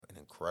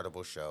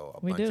incredible show.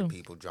 A We bunch do. of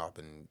people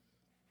dropping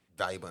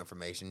valuable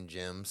information,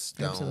 gems,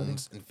 stones,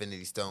 Absolutely.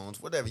 infinity stones,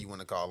 whatever you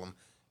want to call them.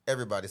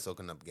 Everybody's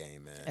soaking up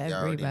game, man. You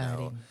already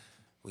Everybody. know.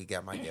 We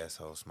got my guest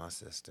host, my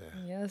sister.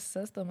 Yes,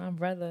 sister, my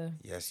brother.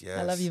 Yes, yes.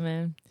 I love you,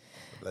 man.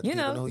 Let You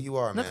people know, know who you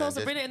are, man. Nicole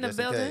Sabrina in the just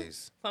building.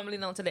 case. Formerly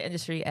known to the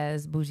industry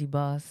as Bougie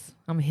Boss.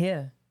 I'm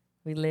here.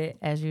 We lit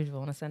as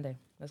usual on a Sunday.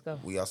 Let's go.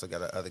 We also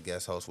got another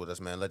guest host with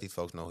us, man. Let these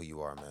folks know who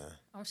you are, man.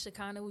 I'm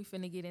Shekinnaah. We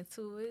finna get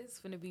into it. It's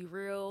finna be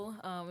real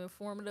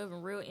informative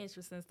and real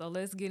interesting. So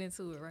let's get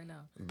into it right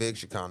now. Big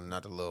Shekinnaah,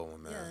 not the little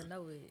one, man. Yeah, I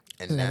know it.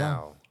 And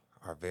now,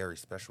 our very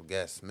special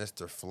guest,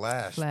 Mr.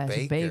 Flash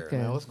Baker.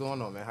 Man, what's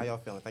going on, man? How y'all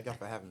feeling? Thank y'all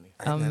for having me.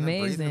 Hey, man, I'm breathing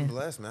Amazing. and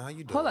blessed, man. How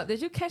you doing? Hold up.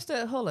 Did you catch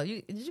the? Hold up.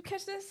 Did you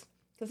catch this?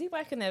 Because he's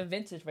watching that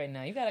vintage right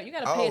now. You gotta pay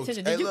Oh,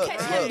 attention. hey, Did you look,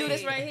 catch him look, do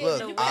this right here? Look,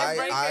 The web right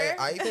there?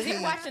 I, Because he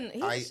peeped-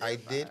 watching. I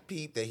did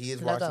peep that he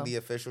is Let watching go. the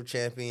official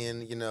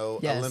champion,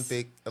 Yes.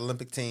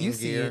 Olympic team You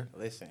see gear. it.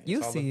 Listen, You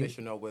it's all see it.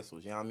 official, no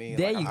whistles. You know what I mean?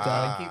 There Like, you I'm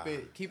go. trying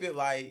to keep it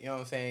like, you know what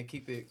I'm saying?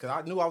 Keep it, because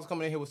I knew I was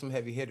coming in here with some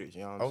heavy hitters.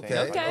 You know what I'm saying?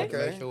 Okay, Like, I had to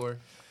okay. make sure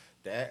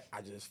that I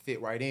just fit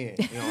right in.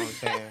 You know what I'm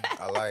saying?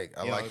 I like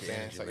You know what I'm the saying?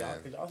 energy, So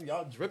man.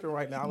 y'all dripping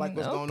right now. I like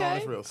what's going on. Okay.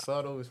 It's real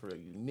subtle. It's real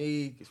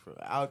unique. It's real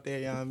out there.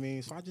 You know what I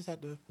mean? So I just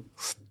had to,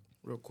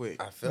 real quick.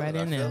 I feel Right it.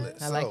 I in feel there.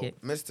 it. I like So,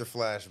 it. Mr.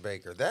 Flash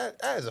Baker. That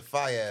is a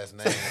fire ass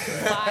name. bro.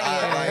 Fire.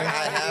 I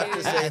have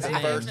to say the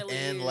Name. first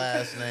and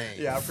last name.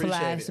 Yeah, I appreciate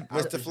Flash- it. I Mr.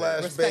 appreciate Flash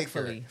it.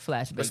 Respectfully, Baker.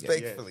 Flash Baker.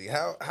 Respectfully.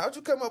 How'd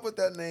you come up with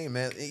that name,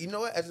 man? You know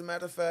what? As a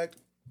matter of fact,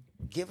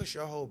 give us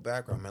your whole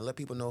background, man. Let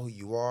people know who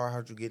you are.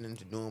 How'd you get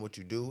into doing what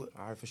you do?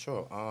 All right, for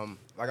sure.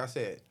 Like I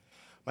said,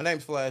 my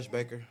name's Flash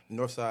Baker,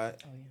 Northside,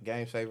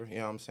 game saver. You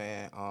know what I'm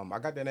saying? I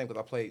got that name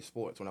because I played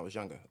sports when I was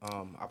younger.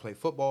 I played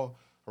football,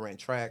 I ran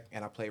track,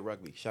 and I played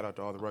rugby. Shout out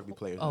to all the rugby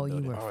players. Oh, in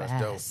the you were building.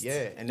 that's dope. fast.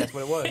 Yeah, and that's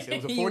what it was. It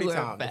was a You 40 were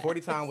time. The fast.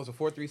 40 time was a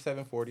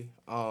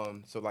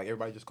 4.3740. So like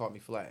everybody just called me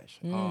Flash.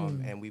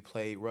 And we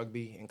played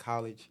rugby in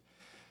college,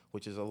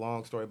 which is a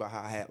long story about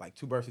how I had like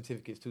 2 birth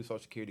certificates, 2 social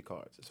security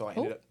cards. So I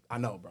ended up. I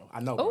know,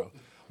 bro.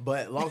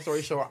 But long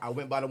story short, I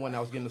went by the one that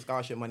was getting the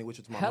scholarship money, which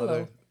was my Hello.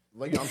 mother.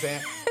 Like, you know what I'm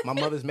saying? My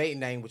mother's maiden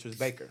name, which was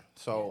Baker.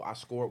 So I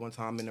scored one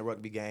time in the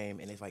rugby game,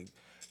 and it's like,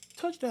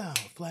 touchdown,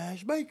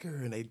 Flash Baker.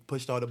 And they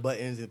pushed all the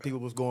buttons, and people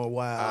was going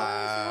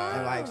wild.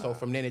 And like, so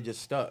from then it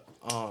just stuck.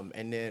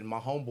 And then my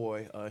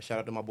homeboy, shout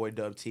out to my boy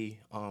Dub T.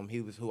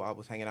 He was who I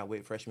was hanging out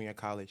with freshman year in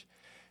college.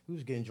 He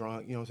was getting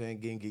drunk, you know what I'm saying,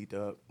 getting geeked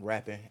up,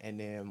 rapping. And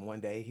then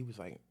one day he was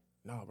like,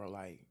 no, bro,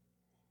 like,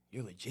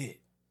 you're legit.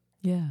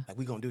 Yeah. Like,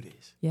 we gonna do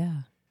this. Yeah.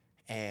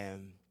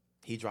 And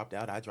he dropped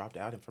out, I dropped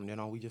out, and from then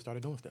on we just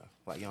started doing stuff.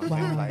 Like, you know what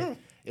I'm saying? Like,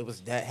 it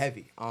was that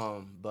heavy.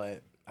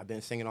 But I've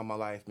been singing all my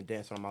life, been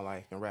dancing all my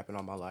life, been rapping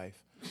all my life.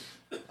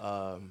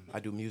 I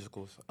do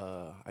musicals,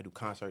 I do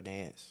concert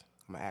dance.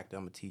 I'm an actor,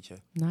 I'm a teacher.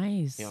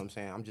 Nice. You know what I'm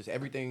saying? I'm just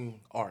everything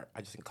art.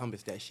 I just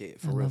encompass that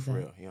shit for I real, love for that.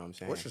 real. You know what I'm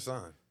saying? What's your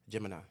sign?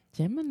 Gemini.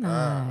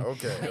 Gemini.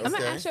 Okay. I'm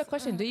gonna ask you a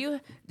question. Do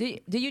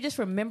you just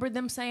remember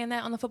them saying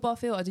that on the football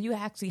field, or do you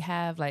actually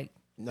have like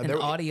an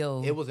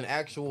audio? It was an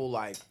actual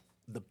like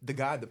the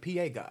guy, the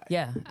PA guy.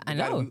 Yeah, I The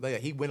guy know.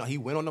 that he went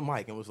on the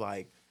mic and was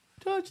like,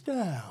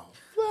 touchdown,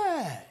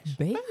 Flash.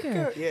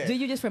 Baker. Yeah. Do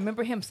you just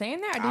remember him saying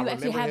that, or do I you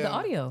actually remember have the him-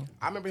 audio?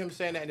 I remember him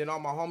saying that, and then all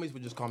my homies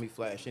would just call me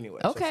Flash anyway.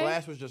 Okay. So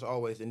Flash was just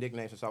always the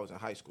nickname since I was in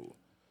high school.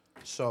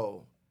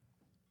 So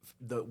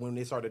when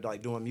they started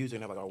like doing music,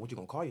 they're like, "Oh, what you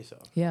gonna call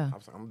yourself?" Yeah. I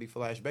was like, "I'm gonna be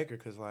Flash Baker,"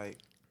 because like,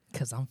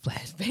 Cause I'm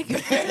Flash Baker. you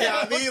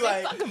know what I mean?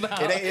 Like,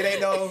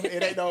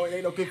 it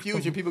ain't no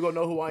confusion. People gonna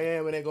know who I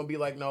am, and they gonna be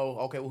like, "No,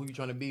 okay, well, who you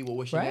trying to be? Well,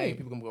 what's your Right. name?"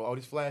 People gonna go, "Oh,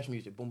 this Flash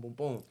music, boom, boom,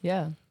 boom."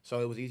 Yeah. So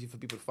it was easy for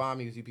people to find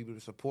me, easy for people to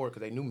support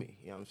because they knew me.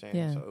 You know what I'm saying?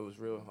 Yeah. So it was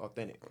real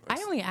authentic.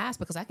 I only asked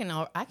because I can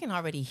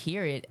already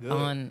hear it Good.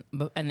 on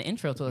in the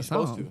intro to a You're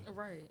song. supposed to.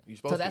 Right. You're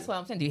supposed So that's to. why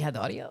I'm saying, do you have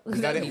the audio? We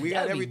got it. We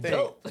got That'd be everything.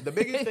 dope. The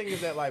biggest thing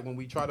is that like when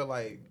we try to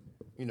like,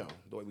 you know,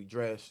 the way we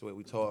dress, the way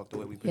we talk, the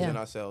way we present Yeah.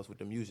 ourselves with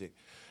the music.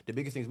 The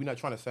biggest thing is we're not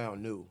trying to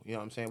sound new. You know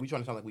what I'm saying? We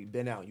trying to sound like we've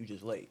been out. You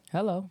just late.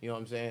 Hello. You know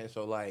what I'm saying?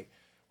 So like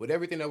with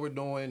everything that we're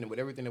doing and with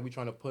everything that we're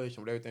trying to push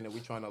and with everything that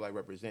we're trying to like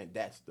represent,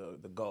 that's the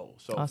goal.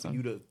 So Awesome. for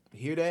you to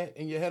hear that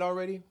in your head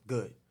already,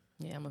 good.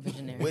 Yeah, I'm a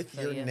visionary. With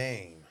So, your yeah.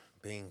 name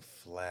being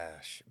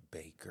Flash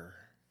Baker,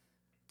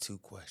 2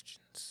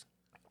 questions.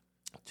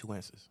 2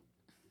 answers.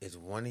 Is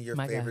one of your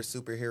My guy. favorite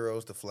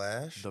superheroes the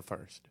Flash? The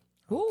first.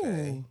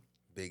 Okay. Ooh.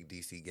 Big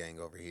DC gang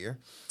over here.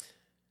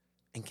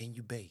 And can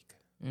you bake?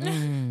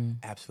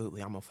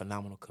 Absolutely. I'm a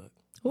phenomenal cook.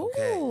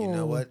 Okay. You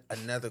know Ooh. what?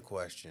 Another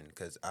question,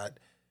 because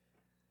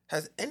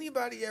has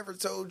anybody ever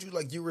told you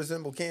like you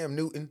resemble Cam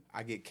Newton?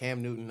 I get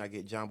Cam Newton, I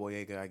get John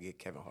Boyega, I get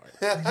Kevin Hart.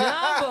 John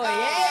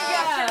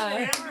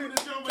Boyega.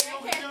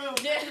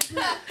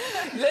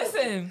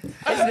 Listen,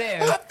 it's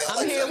there.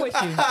 I'm here with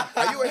you.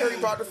 Are you a Harry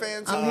Potter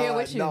fan too? I'm here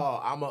with you. No,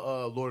 I'm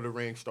a Lord of the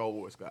Rings, Star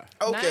Wars guy.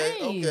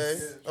 Okay,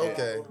 Nice.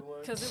 okay.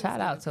 Shout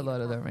out to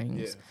Lord of the Yeah,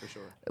 Rings. for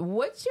sure.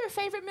 What's your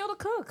favorite meal to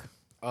cook?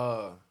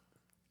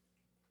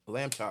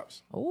 Lamb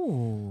chops.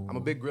 Ooh. I'm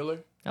a big griller.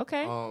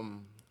 Okay.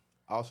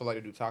 I also like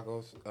to do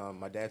tacos.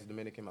 My dad's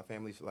Dominican. My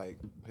family's like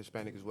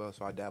Hispanic as well,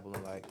 so I dabble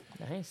in like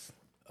Nice.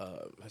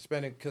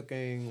 Hispanic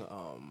cooking.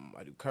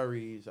 I do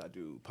curries. I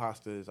do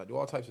pastas. I do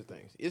all types of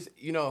things. It's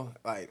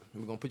like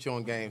I'm gonna put you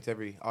on game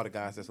to all the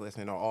guys that's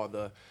listening or all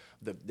the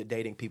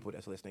dating people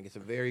that's listening. It's a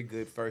very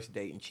good first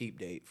date and cheap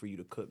date for you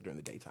to cook during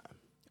the daytime.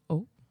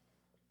 Oh.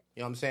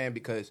 You know what I'm saying?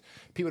 Because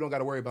people don't got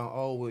to worry about,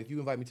 oh, well, if you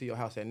invite me to your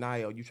house at night,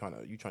 you trying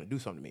to do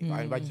something to me. If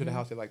I invite you to the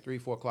house at like 3,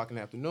 4 o'clock in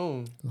the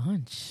afternoon.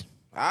 Lunch.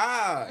 You know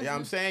what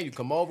I'm saying? You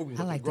come over, we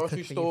go to the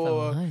grocery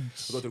store. We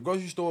go to the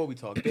grocery store, we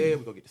talk there,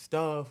 we go get the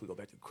stuff, we go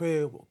back to the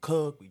crib, we'll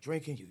cook, we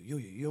drinking,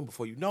 you.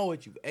 Before you know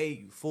it, you ate,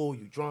 you full,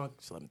 you drunk,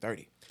 it's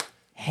 11:30.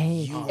 Hey,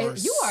 you are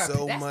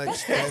so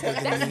much better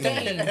than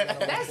me.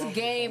 That's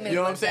game. You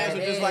know what I'm saying?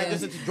 So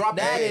just a drop.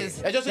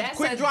 That's just a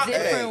quick drop.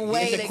 Different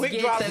way to get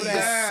the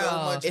girl. So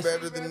much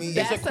better than me.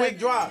 It's a quick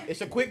drop. It's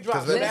a quick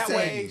drop. So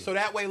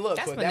that way, look.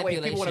 That's So that way,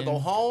 if people want to go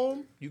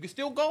home, you can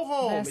still go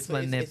home. That's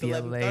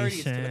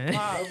manipulation. It's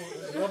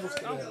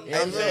 11:30.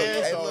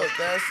 Hey, look,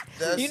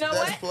 that's You know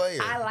that's what? player.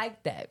 I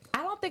like that.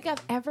 I don't think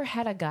I've ever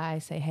had a guy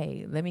say,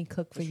 "Hey, let me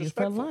cook for It's you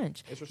for respectful.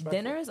 lunch." It's respectful.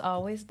 Dinner is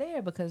always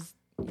there because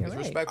you're It's right.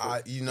 respectful.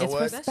 You know It's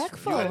what?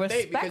 respectful. You gotta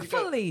think, because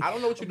Respectfully. I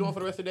don't know what you're doing for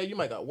the rest of the day. You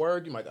might got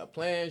work. You might got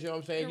plans. You know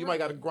what I'm saying? You might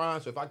got to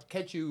grind. So if I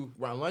catch you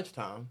around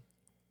lunchtime,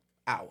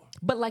 hour.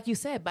 But like you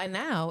said, by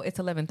now it's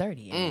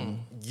 11:30.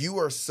 You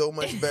are so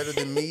much better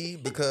than me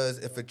because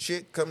if a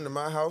chick come to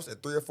my house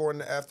at 3 or 4 in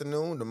the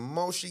afternoon, the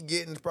most she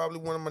getting is probably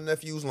one of my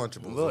nephew's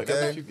Lunchables. Look,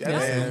 okay?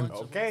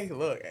 okay,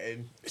 look.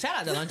 And Shout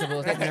out to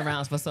Lunchables. They've been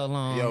around for so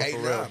long. Yo, Hey, for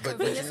nah, real. but you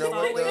Convenience know is what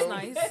always though?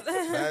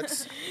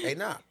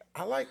 nice.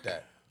 I like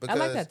that. I Because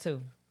like that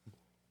too.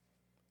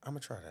 I'm gonna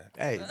try that.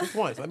 Hey, just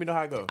once. Let me know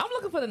how it goes. I'm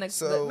looking for the next.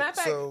 So- matter of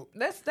fact, so-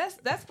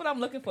 that's what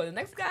I'm looking for. The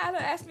next guy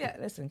to ask me,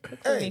 listen,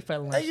 cook for me for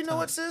lunch. Hey, you know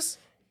what, sis?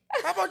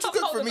 How about you I'm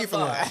cook for holding me the for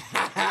bar. lunch?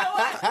 You know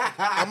what?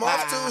 I'm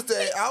off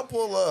Tuesday. I'll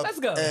pull up. Let's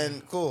go.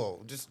 And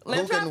cool. Just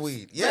Lamb hookah and chops?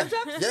 weed. Yeah. Lamb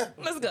chops? Yeah.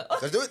 Let's go.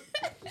 Let's do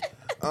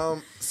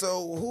it.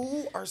 So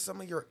who are some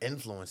of your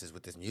influences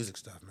with this music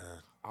stuff, man?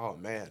 Oh,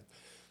 man.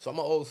 So I'm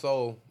an old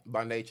soul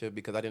by nature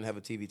because I didn't have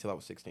a TV till I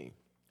was 16.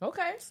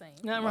 Okay. Same.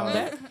 Nothing wrong with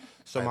that.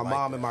 So I my like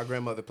mom that. and my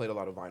grandmother played a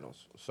lot of vinyls.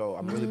 So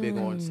I'm really big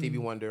on Stevie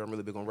Wonder. I'm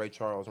really big on Ray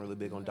Charles. I'm really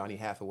big on Donny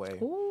Hathaway,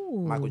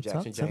 Ooh, Michael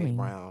Jackson, talk to James me.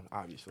 Brown,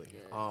 obviously.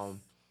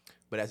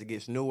 But as it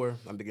gets newer,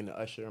 I'm big into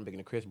Usher. I'm big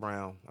into Chris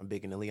Brown. I'm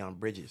big into Leon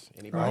Bridges.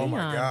 Anybody? Oh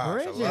my Leon gosh,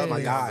 Bridges. I love Oh my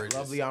Leon God, Bridges.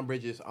 love Leon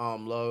Bridges.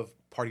 Love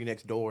Party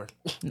Next Door.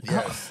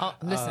 Yes.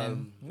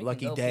 Listen, we can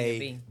Lucky go Day.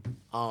 B&B.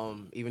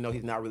 Even though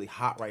he's not really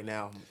hot right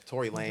now,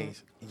 Tory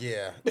Lanez.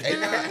 Yeah. Hey,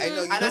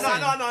 no, you I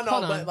know,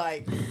 Hold on. but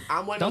like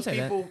I'm one of Don't those say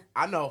that. people.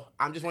 I know.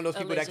 I'm just one of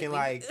those people that can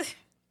like, you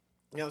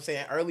know what I'm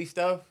saying, early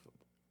stuff.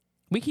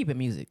 We keep it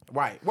music.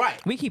 Right.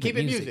 We keep it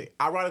music. music.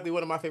 Ironically,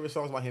 one of my favorite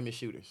songs by him is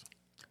Shooters.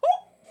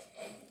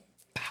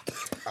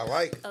 I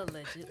like.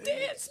 Allegedly.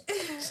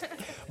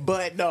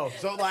 But no,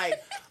 so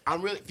like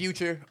I'm really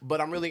Future, but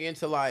I'm really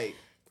into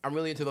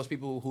those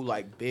people who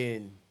like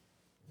bend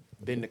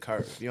the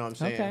curve. You know what I'm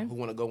saying? Okay. Who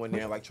want to go in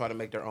there and like try to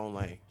make their own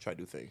lane, try to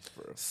do things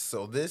for real.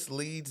 So this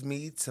leads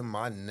me to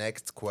my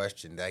next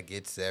question that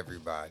gets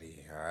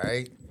everybody. All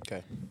right.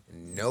 Okay.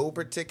 No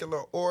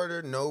particular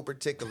order, no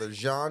particular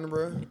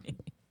genre.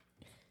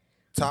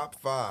 Top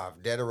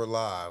 5, dead or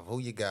alive. Who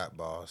you got,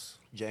 boss?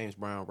 James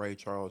Brown, Ray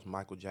Charles,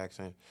 Michael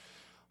Jackson,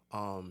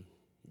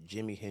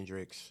 Jimi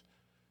Hendrix,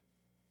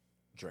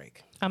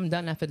 Drake. I'm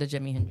done after the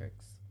Jimi Hendrix.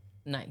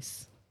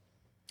 Nice.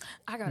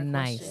 I got a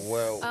Nice. question.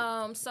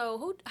 Well,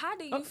 So how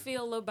do you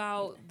feel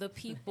about the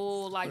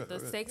people like the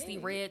sexy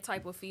red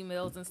type of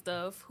females and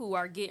stuff who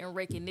are getting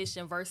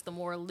recognition versus the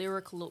more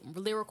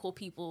lyrical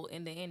people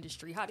in the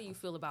industry? How do you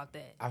feel about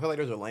that? I feel like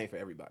there's a lane for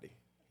everybody.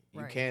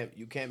 Right.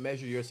 You can't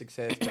measure your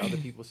success to other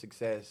people's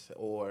success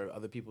or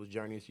other people's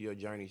journeys to your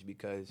journeys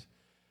because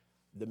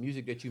the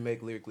music that you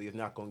make lyrically is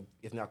not going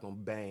to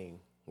bang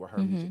where her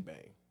music bang.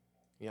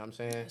 You know what I'm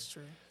saying? That's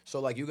true. So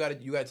like you got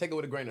to take it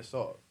with a grain of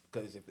salt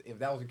because if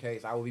that was the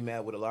case, I would be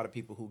mad with a lot of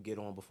people who get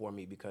on before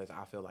me because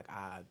I feel like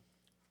I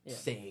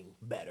sing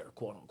better,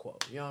 quote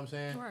unquote. You know what I'm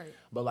saying? Right.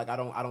 But like I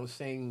don't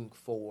sing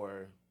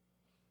for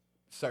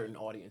certain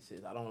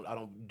audiences. I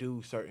don't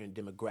do certain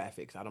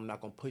demographics. I'm not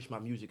gonna push my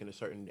music in a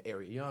certain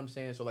area. You know what I'm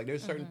saying? So like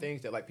there's certain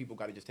things that like people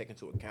gotta just take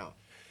into account.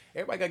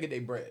 Everybody gotta get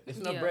their bread. There's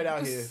enough bread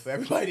out here for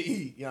everybody to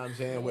eat. You know what I'm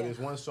saying? Whether it's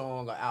one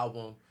song, an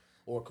album,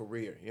 or a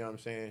career. You know what I'm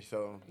saying?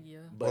 So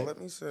but well, let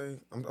me say,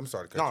 I'm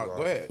sorry to cut you no, off.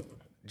 go ahead.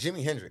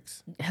 Jimi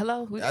Hendrix.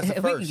 Hello? We That's the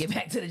can first. get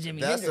back to the Jimi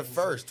That's Hendrix. the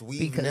first. We've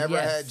Because, never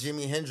yes. had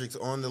Jimi Hendrix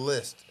on the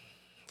list.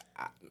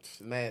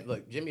 Man,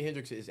 look, Jimi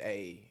Hendrix is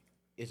a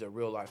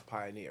real life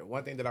pioneer.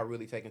 One thing that I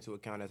really take into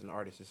account as an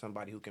artist is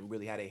somebody who can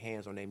really have their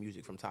hands on their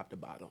music from top to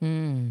bottom.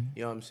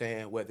 You know what I'm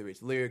saying? Whether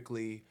it's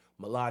lyrically,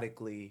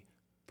 melodically,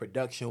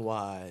 production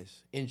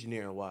wise,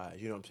 engineering wise,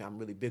 you know what I'm saying? I'm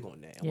really big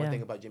on that. And one Yeah.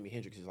 thing about Jimi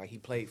Hendrix is like he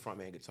played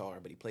frontman guitar,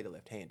 but he played it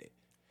left-handed.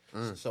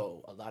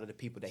 So a lot of the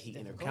people that he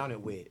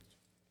encountered with,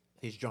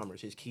 his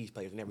drummers, his keys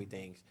players, and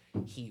everything,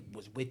 he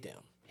was with them.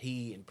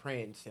 He and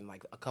Prince and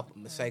like a couple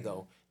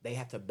Masego, they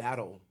had to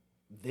battle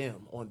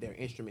them on their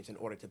instruments in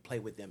order to play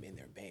with them in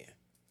their band.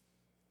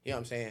 You know what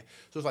I'm saying?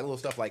 So it's like little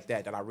stuff like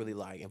that I really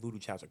like. And Voodoo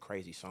Child's a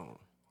crazy song.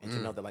 And to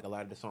know that like a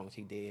lot of the songs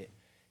he did,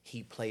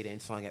 he played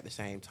and sung at the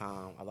same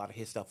time. A lot of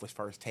his stuff was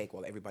first take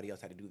while everybody else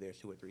had to do theirs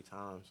 2 or 3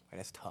 times. Like,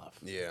 that's tough.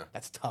 Yeah.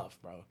 That's tough,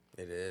 bro.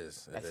 It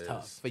is. That's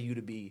tough for you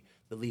to be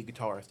the lead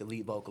guitarist, the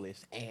lead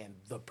vocalist, and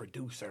the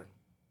producer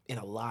in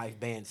a live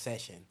band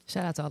session.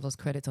 Shout out to all those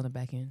credits on the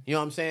back end. You know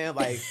what I'm saying?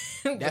 Like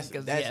that's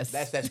Yes.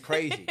 that's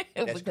crazy.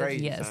 That's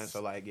crazy, yes. son.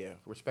 So like, yeah,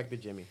 respect to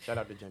Jimmy. Shout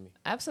out to Jimmy.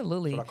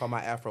 Absolutely. That's what I call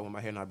my afro when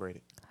my hair not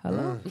braided.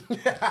 Hello.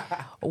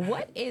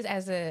 What is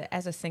as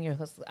a singer?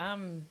 'Cause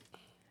I'm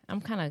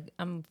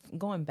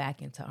going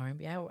back into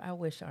R&B. I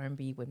wish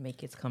R&B would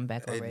make its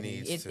comeback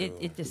already.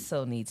 It just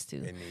so needs to.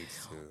 It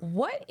needs to.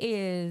 What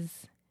is?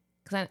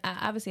 Because I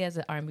obviously as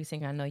an R&B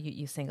singer, I know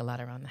you sing a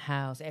lot around the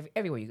house,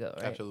 everywhere you go,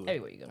 right? Absolutely.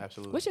 Everywhere you go.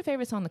 Absolutely. What's your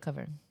favorite song to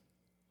cover?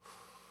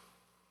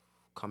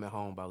 Coming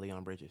Home by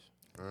Leon Bridges.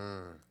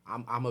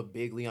 I'm a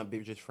big Leon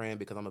Bridges fan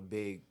because I'm a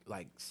big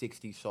like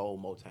 60s soul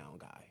Motown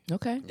guy.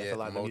 Okay. That's a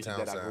lot of the music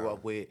that I grew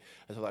up with.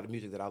 There's a lot of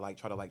music that I like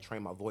try to like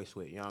train my voice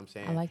with. You know what I'm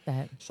saying? I like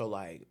that. So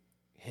like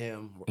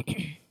him,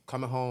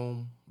 Coming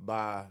Home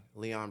by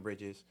Leon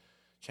Bridges,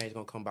 Change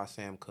Gonna Come by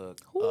Sam Cooke,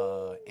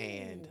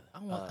 and I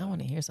want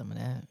to hear some of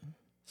that.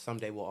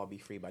 Someday We'll All Be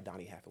Free by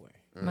Donny Hathaway.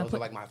 Those are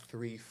like my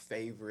 3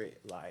 favorite.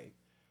 Like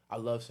I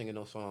love singing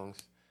those songs.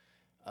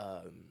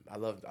 I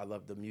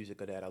love the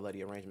music of that. I love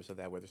the arrangements of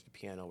that, whether it's the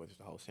piano, whether it's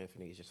the whole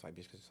symphony. It's just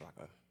because it's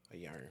like a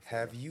yearn.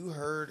 Have you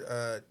heard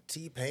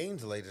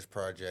T-Pain's latest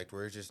project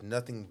where it's just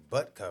nothing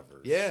but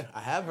covers? Yeah, I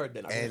have heard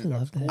that.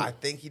 I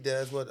think he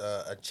does what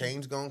a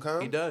Change Gonna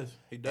Come. He does.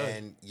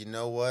 And you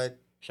know what?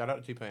 Shout out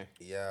to T-Pain.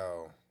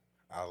 Yo,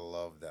 I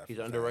love that. He's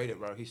underrated,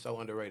 bro. He's so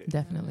underrated.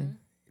 Definitely.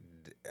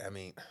 I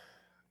mean,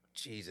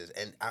 Jesus.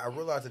 And I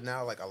realize that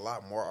now, like, a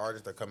lot more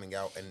artists are coming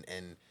out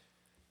and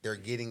they're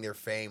getting their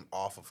fame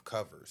off of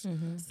covers.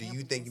 Mm-hmm. Do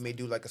you think you may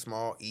do like a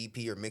small EP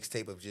or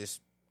mixtape of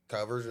just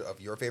covers of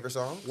your favorite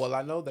songs? Well,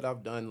 I know that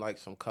I've done like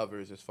some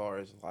covers as far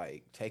as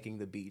like taking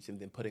the beats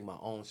and then putting my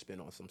own spin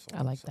on some songs.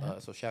 I like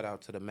that. So shout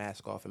out to the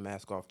Mask Off and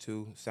Mask Off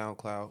 2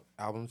 SoundCloud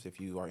albums. If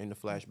you are into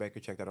Flash Baker,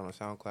 check that out on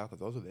SoundCloud because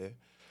those are there.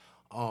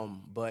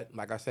 But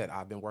like I said,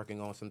 I've been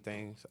working on some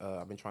things.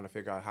 I've been trying to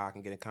figure out how I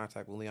can get in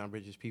contact with Leon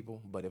Bridges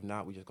people. But if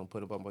not, we just gonna put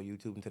them up on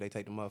YouTube until they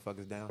take the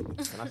motherfuckers down.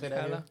 Can I say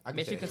that? Here? I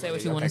Bitch, you can it. say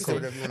what you want to say.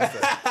 Whatever you want to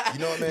say. You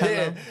know what,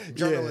 man?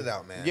 Journal it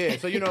out, man. Yeah,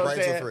 so you know what I'm Right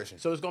to saying? fruition.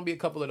 So it's going to be a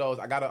couple of those.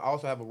 I got to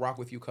also have a Rock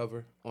With You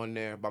cover on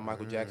there by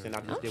Michael Jackson. I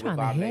just I'm did with trying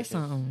to Bob hear Nation.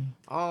 something.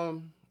 I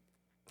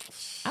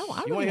You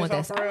really wanna want hear that.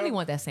 I something for really real?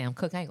 want that Sam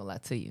Cooke. I ain't gonna lie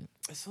to you.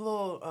 It's a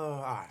little,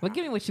 all right. But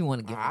give me what you want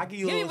to give me. I'll give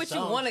you a me little what you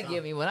something, want to something.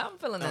 give me. But I'm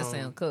feeling that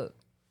Sam Cooke.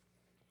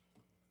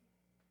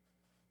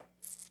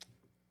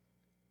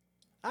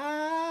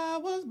 I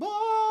was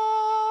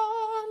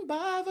born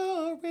by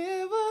the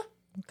river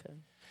Okay.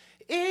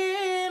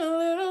 in a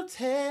little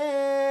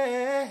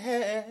town.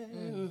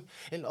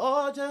 And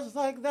all just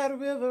like that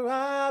river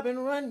I've been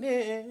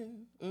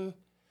running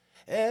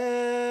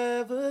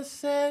ever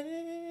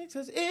since.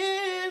 'Cause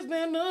it's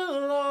been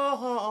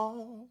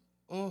a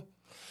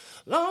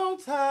long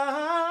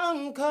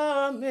time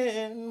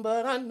coming.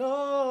 But I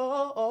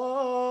know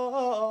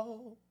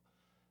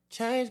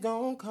change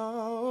gonna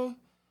come.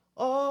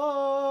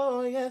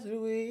 Oh, yes, it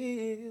will.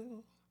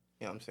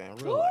 You know what I'm saying?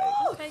 Real life.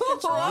 Real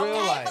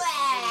life.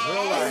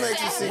 Real life.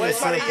 makes you seem What's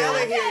simple. somebody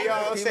yelling here, you know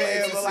what I'm He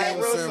saying? makes But it like seem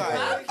real simple.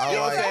 life. I You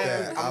know what like I'm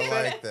saying? that. I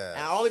like that.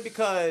 And only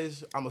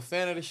because I'm a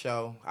fan of the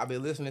show. I've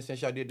been listening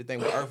since y'all did the thing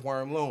with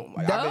Earthworm Loom.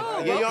 Like, Dope. you know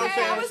what I'm Okay, I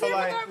saying? was So here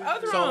like, for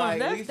Earthworm. so like,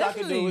 That's least I can do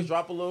definitely- is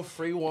drop a little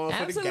free one for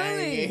the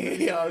Absolutely. game.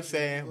 You know what I'm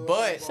saying?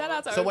 But Shout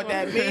out to so what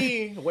that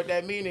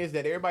Earthworm. mean is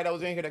that everybody that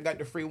was in here that got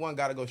the free one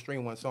got to go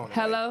stream one song.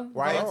 Hello?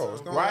 Right? Oh,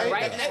 it's going Right?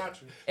 Right Right. now,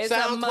 it's a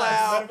SoundCloud. must.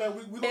 Matter of fact,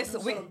 we're going to do It's-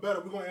 something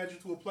better. We're going to add you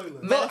to a playlist.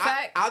 Matter of I-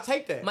 fact, I'll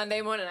take that.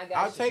 Monday morning, I got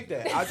I'll you. take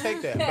that.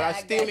 But I I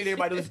still got need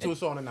everybody to listen to a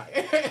song tonight.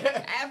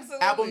 Absolutely.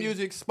 Apple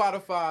Music,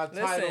 Spotify,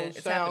 Listen, Tidal,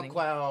 it's happening.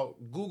 SoundCloud,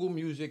 Google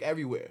Music,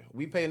 everywhere.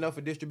 We pay enough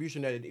for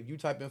distribution that if you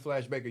type in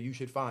Flash Baker, you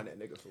should find that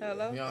nigga. For real.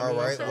 Hello? You know what All I mean?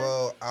 right.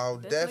 Well, I'll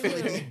definitely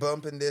Definitely. be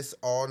bumping this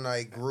all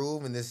night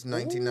groove in this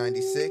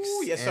 1996.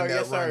 Ooh, yes, sir. and Yes,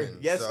 that sir. running.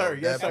 Yes, So sir.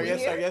 Yes, sir. definitely-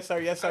 Yes, sir. Yes, sir.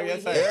 Yes, sir.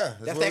 Yes, sir. Yeah, That's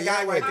that's that where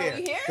guy we right at there. with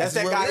it. That's That's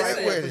that where guy we right at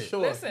there with for it. sure.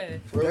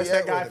 Listen. Where That's we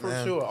that at guy with it, for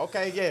man? sure.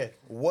 Okay, yeah.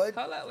 What?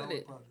 Hold up with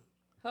it.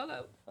 Hold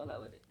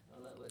up with it.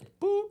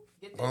 Boop.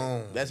 Get that.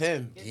 Boom. That's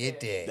him. Get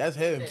that. That's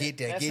him. Get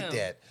that. That's Get him.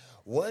 that.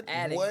 What?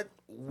 Add it.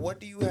 What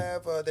do you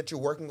have that you're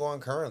working on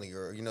currently,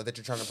 or that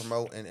you're trying to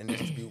promote and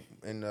distribute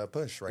and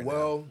push right now?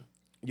 Well,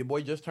 your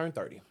boy just turned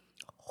 30.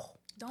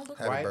 Don't look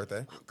Happy right.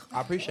 birthday.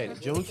 I appreciate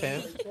it. June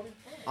 10th.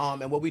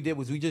 And what we did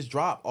was we just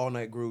dropped All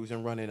Night Grooves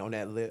and Running on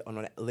that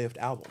Lift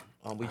album.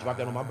 We dropped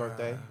that on my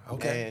birthday.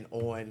 Okay. And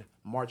on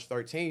March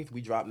 13th,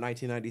 we dropped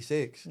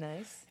 1996.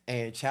 Nice.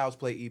 And Child's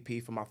Play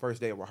EP for my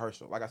first day of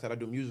rehearsal. Like I said, I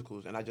do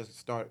musicals, and I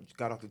just got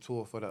off the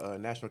tour for the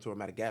national tour of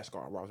Madagascar,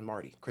 where I was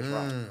Marty, Chris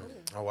Rock.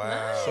 Oh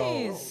wow. So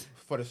Nice.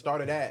 for the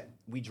start of that,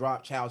 we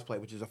dropped Child's Play,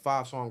 which is a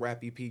 5-song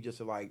rap EP. We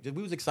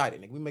was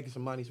excited. We making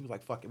some money. So we was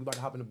like, fuck it. We about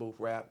to hop in the booth,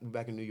 rap. We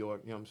back in New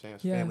York. You know what I'm saying?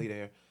 It's family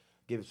there.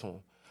 Give it to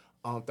him.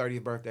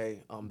 30th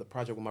birthday. The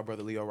project with my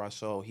brother Leo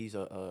Rousseau. He's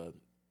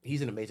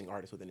an amazing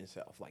artist within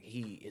himself. Like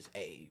he is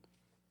a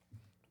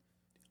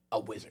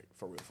wizard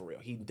for real.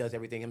 He does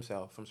everything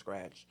himself from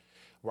scratch.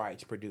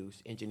 Writes,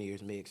 produce,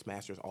 engineers, mix,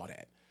 masters, all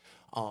that.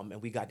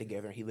 And we got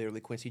together and he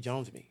literally Quincy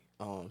Jones me.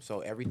 So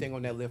everything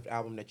on that Lift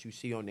album that you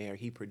see on there,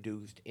 he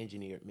produced,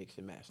 engineered, mixed,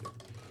 and mastered.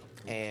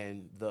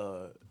 And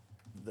the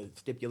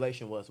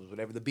stipulation was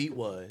whatever the beat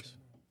was,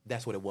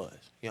 that's what it was.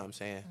 You know what I'm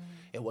saying?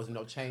 It wasn't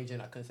no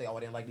changing. I couldn't say, I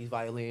didn't like these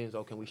violins.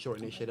 Can we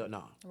shorten this shit up?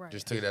 No. Right.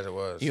 Just took it as it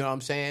was. You know what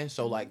I'm saying?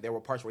 So like there were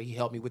parts where he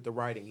helped me with the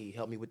writing. He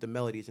helped me with the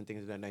melodies and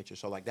things of that nature.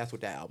 So like that's what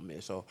that album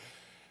is. So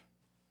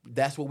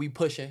that's what we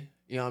pushing.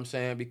 You know what I'm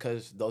saying?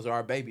 Because those are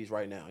our babies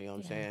right now. You know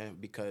what I'm saying?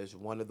 Because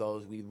one of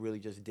those we really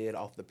just did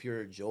off the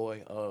pure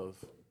joy of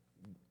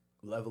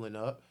leveling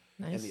up.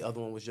 Nice. And the other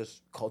one was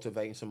just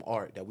cultivating some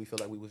art that we feel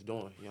like we was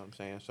doing. You know what I'm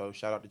saying? So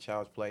shout out to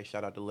Child's Play.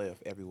 Shout out to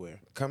Live everywhere.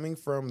 Coming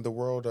from the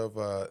world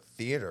of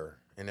theater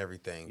and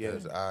everything,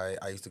 because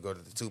I used to go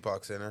to the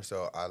Tupac Center,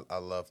 so I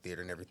love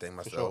theater and everything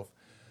myself. Sure.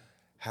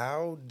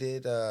 How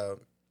did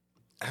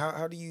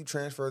how do you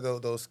transfer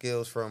those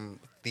skills from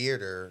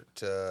theater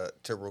to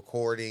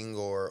recording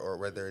or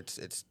whether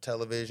it's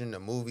television, a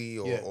movie,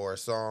 or a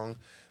song?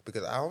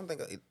 Because I don't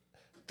think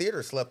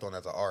theater slept on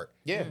as an art.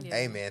 Yeah.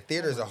 Hey man,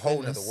 theater is a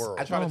whole nother world.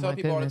 I try to tell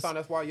people all the time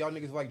that's why y'all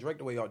niggas like Drake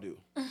the way y'all do.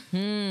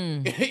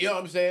 You know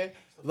what I'm saying?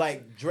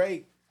 Like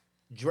Drake,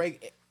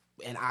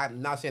 and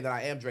I'm not saying that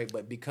I am Drake,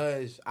 but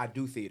because I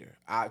do theater,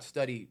 I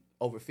studied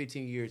over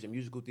 15 years in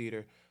musical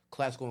theater,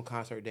 classical and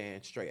concert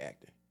dance, straight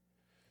acting.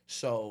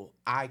 So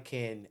I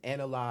can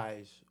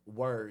analyze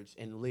words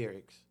and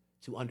lyrics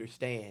to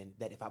understand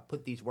that if I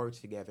put these words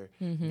together,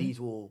 these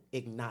will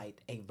ignite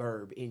a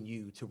verb in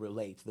you to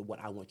relate to what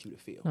I want you to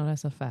feel. No,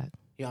 that's a fact.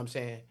 You know what I'm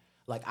saying?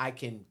 Like I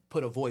can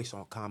put a voice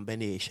on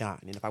combination,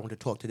 and if I want to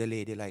talk to the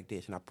lady like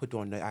this, and I put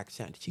on the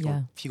accent, she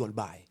gonna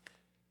buy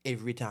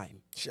every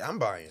time. I'm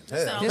buying.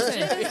 You know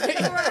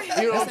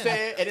what I'm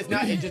saying? And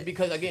it's just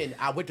because again,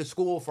 I went to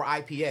school for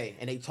IPA,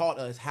 and they taught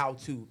us how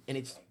to,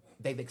 and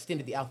they've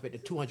extended the alphabet to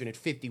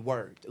 250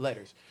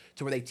 letters,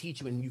 to where they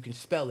teach you and you can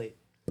spell it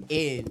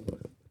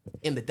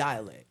in the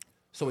dialect.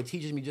 So it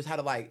teaches me just how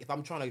to, like, if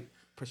I'm trying to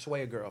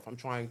persuade a girl, if I'm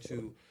trying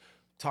to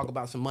talk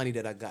about some money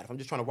that I got, if I'm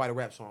just trying to write a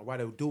rap song,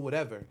 do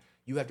whatever,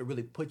 you have to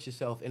really put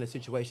yourself in a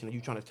situation that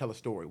you're trying to tell a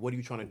story. What are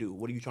you trying to do?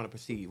 What are you trying to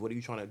perceive? What are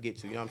you trying to get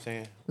to? You know what I'm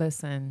saying?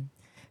 Listen,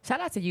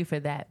 shout out to you for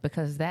that,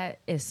 because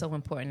that is so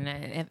important.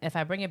 And if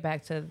I bring it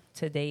back to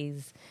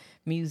today's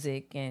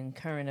music and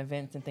current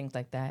events and things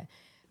like that,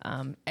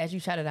 as you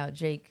shouted out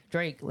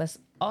Drake, let's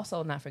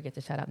also not forget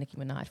to shout out Nicki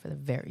Minaj for the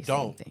very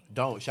same thing.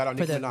 Don't. Shout out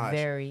Nicki Minaj. For the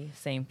very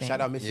same thing.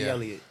 Shout out Missy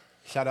Elliott.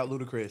 Shout out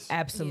Ludacris.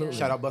 Absolutely.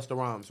 Shout out Busta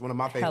Rhymes, one of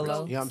my favorites.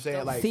 Hello. You know what I'm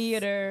saying? Like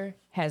theater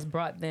has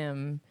brought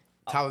them.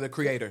 Tyler, the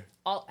Creator.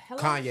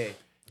 Kanye.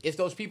 It's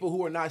those people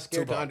who are not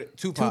scared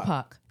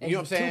Tupac. You know what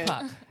I'm saying?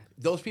 Tupac.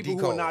 Those people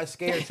who are not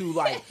scared to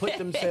like put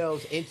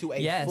themselves into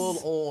a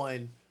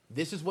full-on,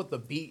 this is what the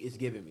beat is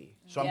giving me.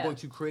 So I'm going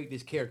to create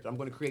this character. I'm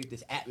going to create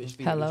this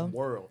atmosphere, this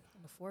world.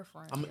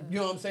 Forefront. You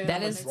know what I'm saying? I'm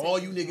going to draw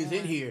you niggas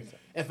in here.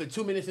 And for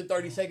 2 minutes and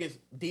 30 seconds,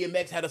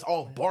 DMX had us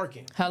all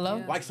barking.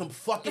 Hello? Like some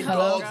fucking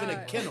dogs in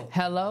a kennel.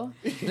 Hello?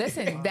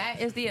 Listen, that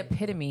is the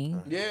epitome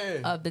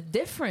of the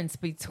difference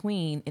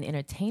between an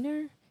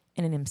entertainer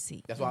and an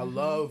MC. That's why I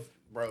love,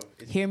 bro.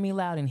 Hear me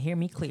loud and hear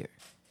me clear.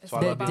 It's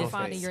all about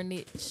finding your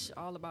niche.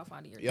 All about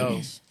finding your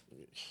niche.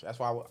 That's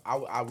why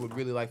I would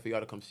really like for y'all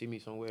to come see me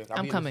somewhere.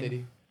 I'm coming. In the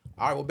city.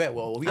 All right, well, bet.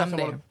 Well, we got some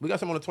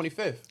on the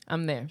 25th.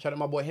 I'm there. Shout out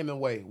my boy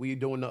Hemingway. We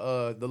doing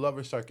the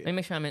Lover Circuit. Let me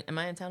make sure am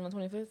I in town on the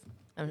 25th?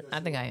 I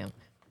think I am.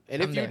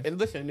 And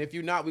listen, if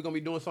you're not, we're gonna be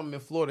doing something in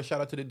Florida.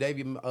 Shout out to the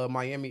Davie,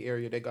 Miami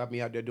area. They got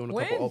me out there doing a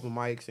couple open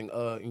mics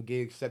and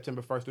gigs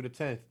September 1st through the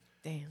 10th.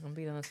 Damn, I'm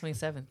be on the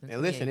 27th.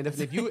 And listen, and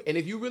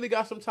if you really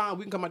got some time,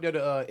 we can come out there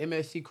to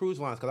MSC Cruise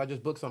Lines, because I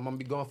just booked something. I'm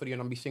gonna be going for the year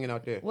and I'm gonna be singing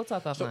out there. We'll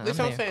talk offline. So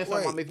listen, I'm saying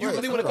something. If you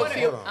really want to come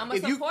see, I'm a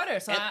supporter,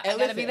 so I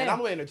gotta be there. And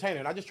I'm an entertainer,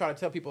 and I just try to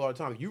tell people all the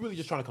time, if you really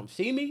just trying to come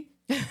see me,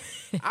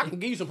 I can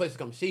give you some place to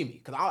come see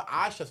me, because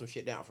I shut some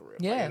shit down for real.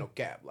 Yeah, like, no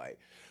cap. Like,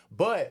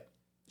 but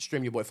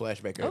stream your boy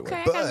Flashback everywhere.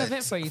 Okay, I got an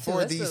event for you too.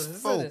 For these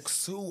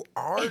folks who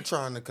are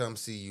trying to come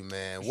see you,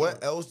 man,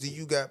 what else do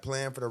you got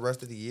planned for the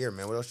rest of the year,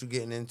 man? What else you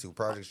getting into?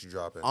 Projects you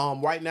dropping?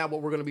 Right now,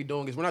 what we're gonna be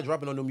doing is we're not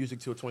dropping no new music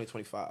till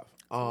 2025.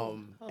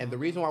 And the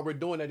reason why we're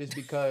doing that is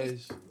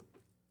because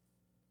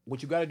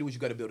what you got to do is you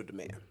got to build a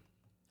demand.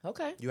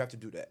 Okay. You have to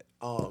do that.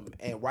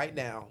 And right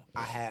now,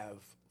 I have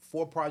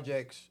 4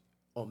 projects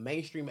on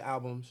mainstream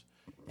albums,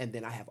 and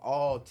then I have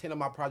all 10 of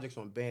my projects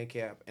on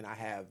Bandcamp, and I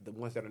have the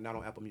ones that are not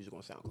on Apple Music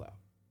on SoundCloud.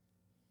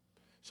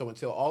 So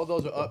until all of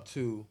those are up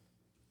to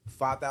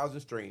 5,000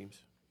 streams,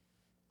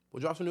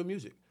 we'll drop some new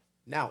music.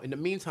 Now, in the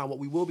meantime, what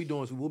we will be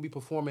doing is we will be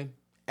performing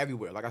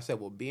everywhere. Like I said,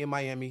 we'll be in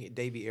Miami,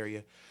 Davie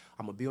area.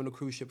 I'm going to be on the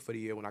cruise ship for the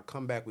year. When I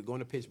come back, we're going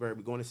to Pittsburgh.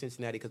 We're going to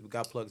Cincinnati because we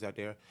got plugs out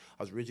there.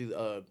 I was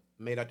originally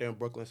made out there in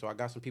Brooklyn, so I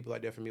got some people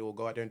out there for me. We'll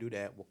go out there and do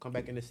that. We'll come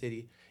back in the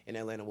city in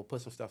Atlanta. We'll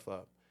put some stuff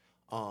up.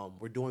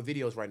 We're doing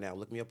videos right now.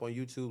 Look me up on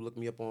YouTube. Look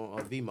me up on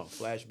Vimeo,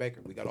 Flash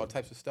Baker. We got all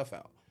types of stuff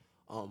out.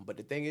 But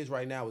the thing is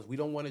right now is we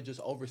don't want to just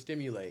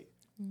overstimulate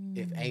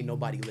if ain't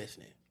nobody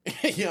listening.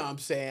 You know what I'm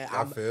saying?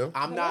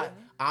 I'm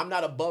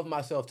not above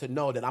myself to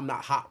know that I'm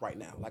not hot right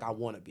now like I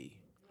want to be.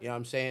 You know what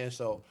I'm saying?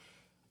 So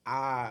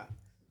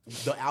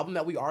the album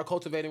that we are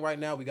cultivating right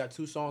now, we got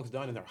 2 songs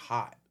done and they're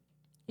hot.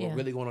 We're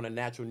really going on a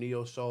natural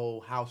neo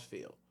soul house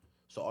feel.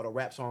 So all the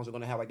rap songs are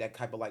gonna have like that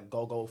type of like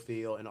go-go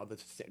feel, and all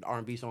the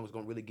R&B songs are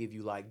gonna really give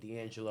you like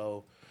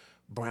D'Angelo,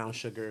 Brown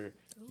Sugar,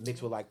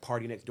 mixed with like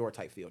Party Next Door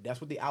type feel. That's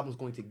what the album's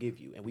going to give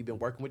you. And we've been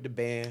working with the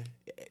band,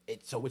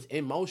 so it's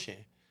in motion.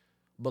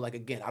 But like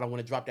again, I don't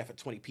want to drop that for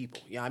 20 people.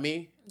 You know what I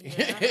mean?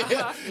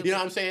 Yeah. You know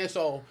what I'm saying?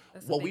 So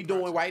what we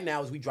doing right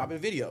now is we dropping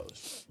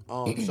videos.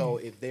 So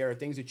if there are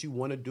things that you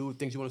want to do,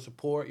 things you want to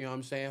support, you know what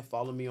I'm saying?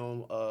 Follow me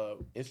on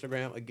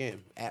Instagram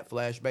again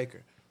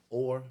 @FlashBaker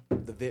or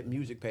the VIP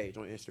Music page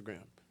on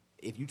Instagram.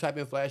 If you type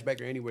in Flash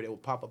Baker anywhere, it will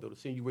pop up. It'll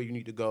send you where you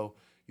need to go.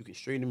 You can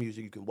stream the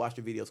music. You can watch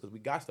the videos because we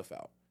got stuff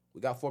out.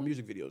 We got 4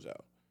 music videos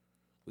out.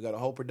 We got a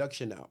whole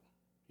production out.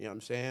 You know what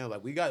I'm saying?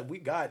 Like we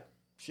got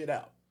shit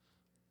out.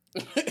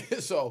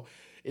 So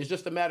it's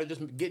just a matter of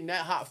just getting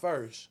that hot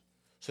first.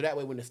 So that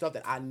way when the stuff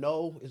that I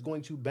know is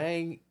going to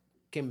bang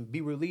can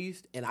be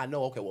released, and I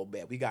know, okay, well,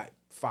 bet we got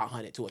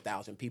 500 to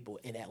 1,000 people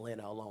in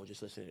Atlanta alone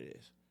just listening to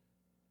this.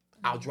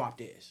 I'll drop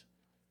this.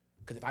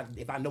 Because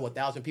if I know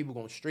 1,000 people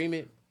going to stream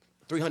it,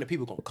 300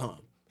 people going to come.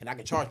 And I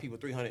can charge people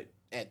 300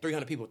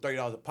 people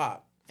 $30 a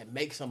pop and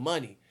make some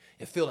money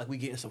and feel like we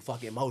getting some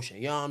fucking motion.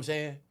 You know what I'm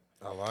saying?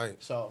 I like.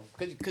 So,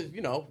 because,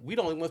 you know, we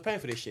the only ones paying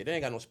for this shit. They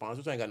ain't got no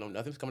sponsors. They ain't got no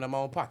nothing. It's coming out of my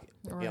own pocket.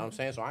 Right. You know what I'm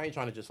saying? So I ain't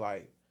trying to just,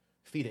 like,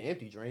 feed an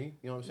empty dream.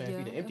 You know what I'm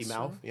saying? Feed an empty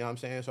mouth. True. You know what I'm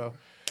saying? So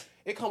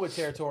it comes with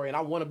territory, and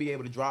I want to be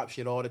able to drop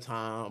shit all the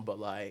time, but,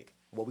 like,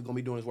 what we're going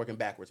to be doing is working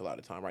backwards a lot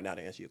of the time right now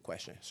to answer your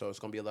question. So it's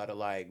going to be a lot of,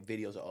 like,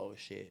 videos of old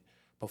shit,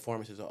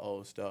 performances of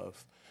old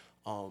stuff,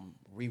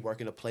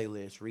 reworking a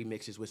playlist,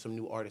 remixes with some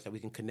new artists that we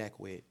can connect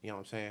with. You know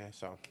what I'm saying?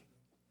 So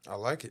I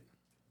like it.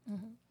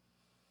 Mm-hmm.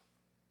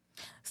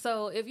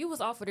 So if you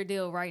was offered a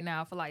deal right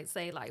now for like,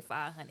 say, like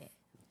 500,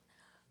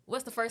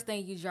 what's the first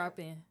thing you drop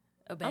in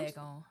a bag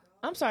on?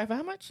 I'm sorry, for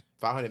how much?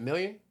 500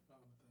 million?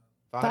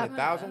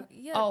 500,000?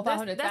 Yeah. Oh,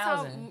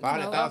 500,000.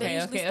 500,000. They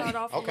usually start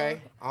off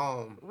okay.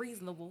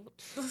 Reasonable.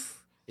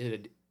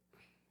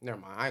 Never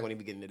mind. I ain't gonna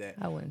even get into that.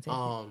 I wouldn't take it.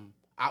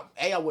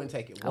 I wouldn't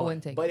take it. I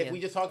wouldn't take it. But if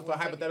we just talking for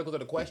hypotheticals of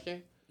the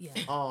question, yeah.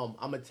 I'm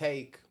gonna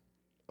take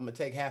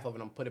half of it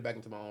and I'm gonna put it back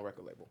into my own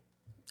record label.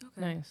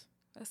 Okay. Nice.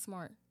 That's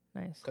smart.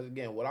 Nice. Because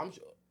again, what I'm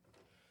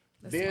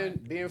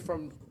being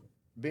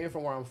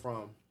from where I'm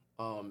from,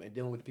 and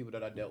dealing with the people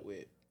that I dealt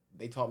with,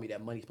 they taught me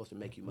that money's supposed to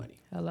make you money.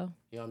 Hello.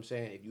 You know what I'm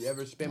saying? If you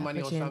ever spend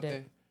money on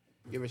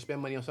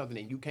something,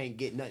 and you can't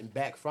get nothing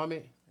back from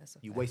it,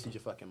 you wasted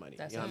your fucking money.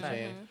 That's you know what I'm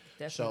saying?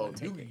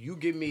 Definitely So you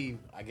give me,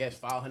 I guess,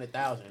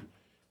 500,000.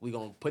 We're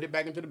going to put it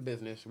back into the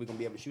business. We're going to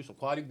be able to shoot some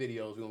quality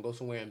videos. We're going to go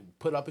somewhere and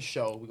put up a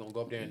show. We're going to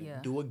go up there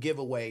and do a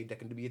giveaway that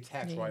can be a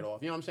tax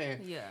write-off. You know what I'm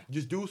saying? Yeah.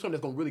 Just do something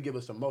that's going to really give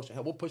us some motion.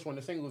 Hell, we'll push one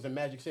of the singles in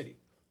Magic City.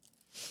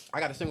 I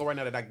got a single right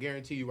now that I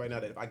guarantee you right now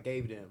that if I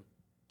gave them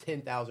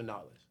 $10,000 and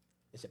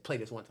said, play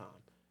this one time,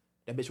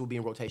 that bitch will be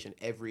in rotation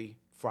every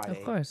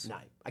Friday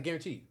night. I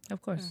guarantee you.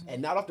 Of course. Mm-hmm.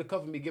 And not off the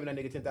cuff of me giving that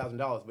nigga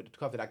 $10,000, but the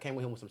cuff that I came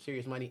with him with some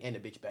serious money and the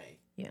bitch bang.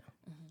 Yeah.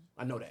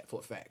 Mm-hmm. I know that for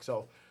a fact.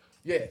 So,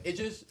 yeah, it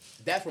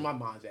just, that's where my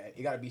mind's at.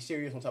 It got to be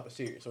serious on top of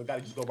serious. So it got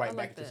to just go right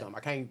back into something. I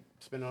can't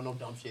spend it on no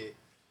dumb shit.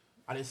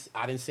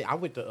 I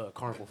went to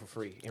Carnival for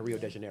free in Rio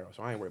de Janeiro,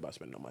 so I ain't worried about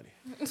spending no money.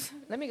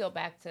 Let me go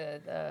back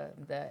to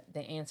the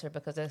answer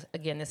because,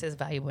 again, this is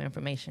valuable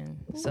information.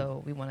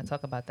 So we want to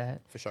talk about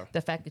that. For sure.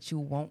 The fact that you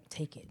won't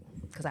take it,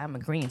 because I'm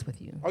agreeing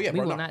with you. Oh, yeah, we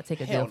bro, will not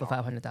take a deal for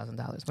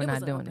 $500,000. We're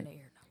not doing it.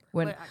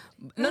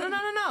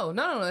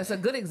 No. It's a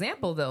good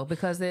example though,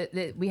 because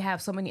we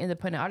have so many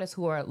independent artists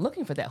who are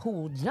looking for that, who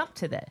will jump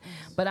to that.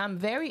 But I'm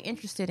very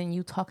interested in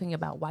you talking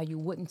about why you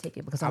wouldn't take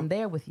it, because I'm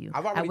there with you.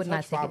 I've already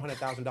touched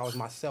 $500,000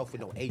 myself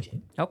with no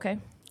agent. Okay.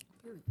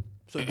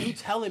 So you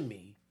telling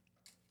me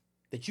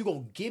that you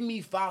gonna give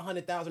me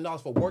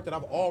 $500,000 for work that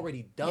I've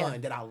already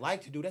done that I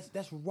like to do?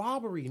 That's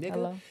robbery, nigga.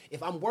 Hello?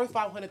 If I'm worth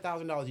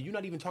 $500,000 and you're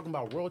not even talking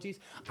about royalties,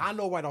 I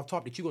know right off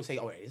top that you gonna say,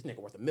 "Oh, this nigga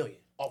worth $1 million."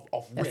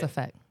 Off That's rip. a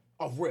fact.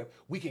 Off rip.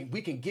 We can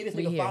get this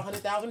nigga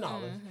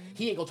 $500,000.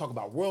 He ain't gonna talk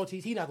about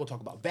royalties. He not gonna talk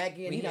about back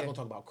end. He not gonna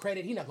talk about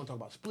credit. He not gonna talk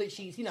about split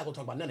sheets. He not gonna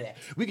talk about none of that.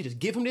 We can just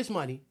give him this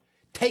money,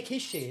 take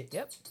his shit.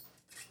 Yep.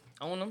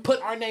 Own him.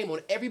 Put our name on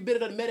every bit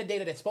of the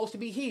metadata that's supposed to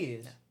be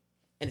his,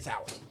 and it's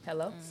ours.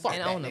 Hello. Fuck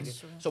and that, own nigga.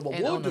 them. So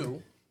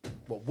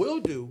what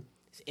we'll do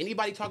is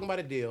anybody talking about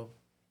a deal,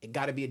 it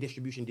got to be a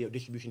distribution deal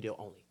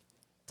only.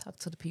 Talk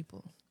to the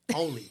people.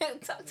 Only.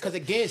 Because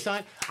again,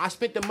 son, I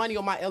spent the money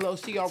on my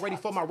LLC already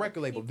for my record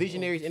label,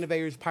 Visionaries,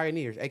 Innovators,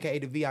 Pioneers, a.k.a.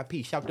 the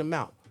VIP. Shout them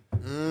out.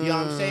 You know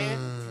what I'm saying?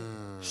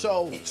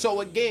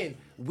 So again,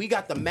 we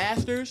got the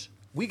masters.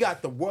 We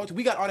got the world.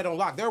 We got all that on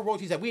lock. There are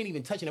royalties that we ain't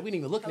even touching, that we ain't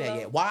even looking at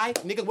yet. Why?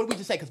 Nigga, what did we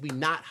just say? Because we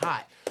not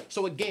hot.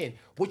 So again,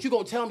 what you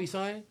gonna tell me,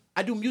 son?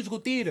 I do musical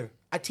theater.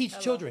 I teach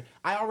children.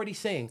 I already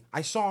sing.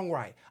 I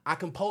songwrite. I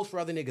compose for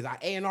other niggas. I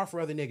A&R for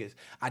other niggas.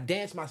 I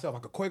dance myself. I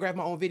could choreograph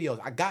my own videos.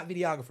 I got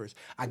videographers.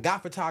 I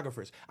got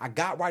photographers. I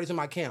got writers in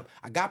my camp.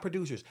 I got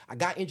producers. I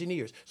got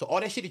engineers. So all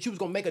that shit that you was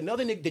gonna make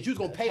another nigga, that you was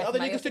gonna pay other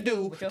niggas to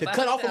do, to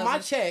cut off of my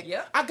check,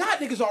 I got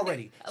niggas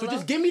already. So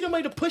just give me the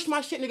money to push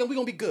my shit, nigga, we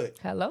gonna be good.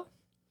 Hello?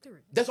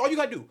 That's all you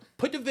gotta do.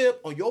 Put the VIP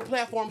on your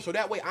platform so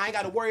that way I ain't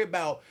gotta worry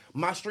about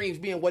my streams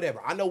being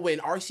whatever. I know when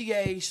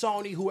RCA,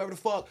 Sony, whoever the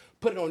fuck,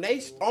 put it on they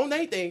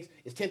things,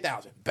 it's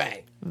 10,000.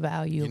 Bang.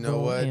 Valuable. You know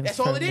what? That's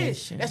all it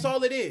is. That's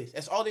all it is.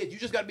 That's all it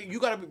is. You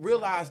gotta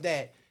realize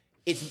that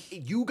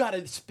you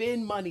gotta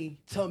spend money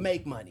to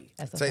make money.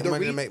 Take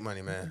money to make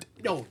money, man.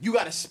 No, you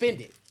gotta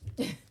spend it.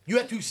 You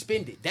have to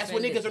spend it. That's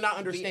what niggas are not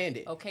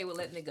understanding. Okay, well,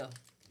 letting it go.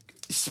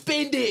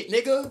 Spend it,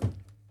 nigga.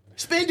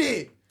 Spend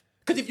it.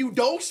 Because if you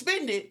don't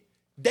spend it,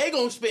 they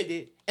gonna spend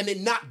it and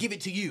then not give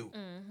it to you.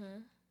 Mm-hmm.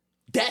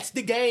 That's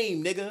the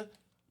game, nigga.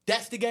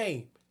 That's the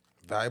game.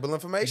 Valuable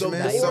information,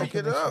 man. Soak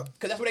it up.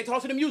 Because that's what they taught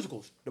us in the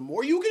musicals. The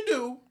more you can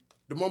do,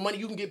 the more money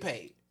you can get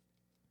paid.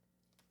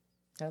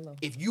 Hello.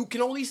 If you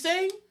can only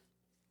sing,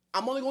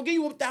 I'm only gonna give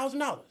you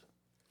 $1,000.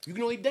 You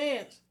can only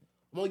dance,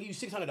 I'm only give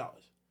you $600.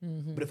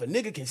 Mm-hmm. But if a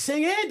nigga can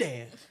sing and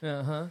dance,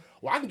 well,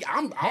 I'll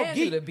give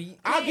you.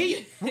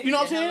 You know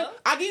what I'm saying?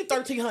 I'll give you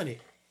 $1,300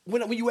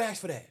 when you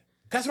ask for that.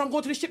 That's what I'm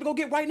going to this shit to go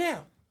get right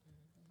now.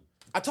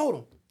 I told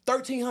them,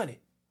 $1,300.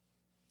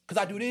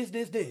 Because I do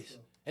this.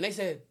 And they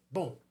said,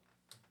 boom.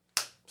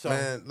 So,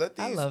 man,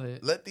 I love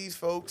it. Let these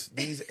folks,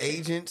 these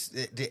agents,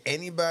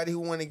 anybody who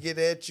want to get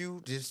at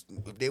you, just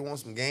if they want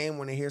some game,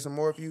 when they hear some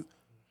more of you,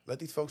 let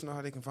these folks know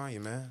how they can find you,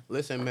 man.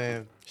 Listen,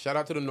 man, shout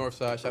out to the North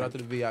Side. Shout out to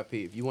the VIP.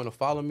 If you want to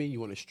follow me, you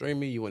want to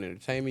stream me, you want to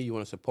entertain me, you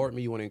want to support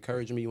me, you want to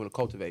encourage me, you want to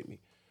cultivate me.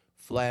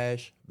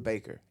 Flash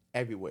Baker,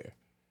 everywhere.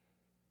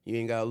 You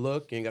ain't got to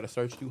look. You ain't got to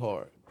search too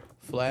hard.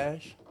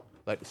 Flash,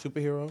 like the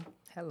superhero.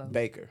 Hello.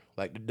 Baker,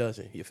 like the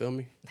dozen. You feel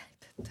me?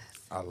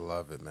 I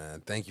love it,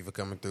 man. Thank you for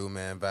coming through,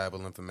 man.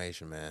 Valuable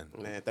information, man.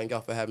 Man, thank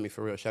y'all for having me,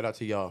 for real. Shout out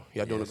to y'all.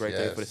 Y'all doing a great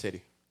thing for the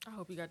city. I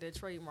hope you got that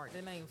trademark.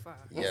 That name fire.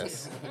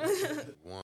 Yes.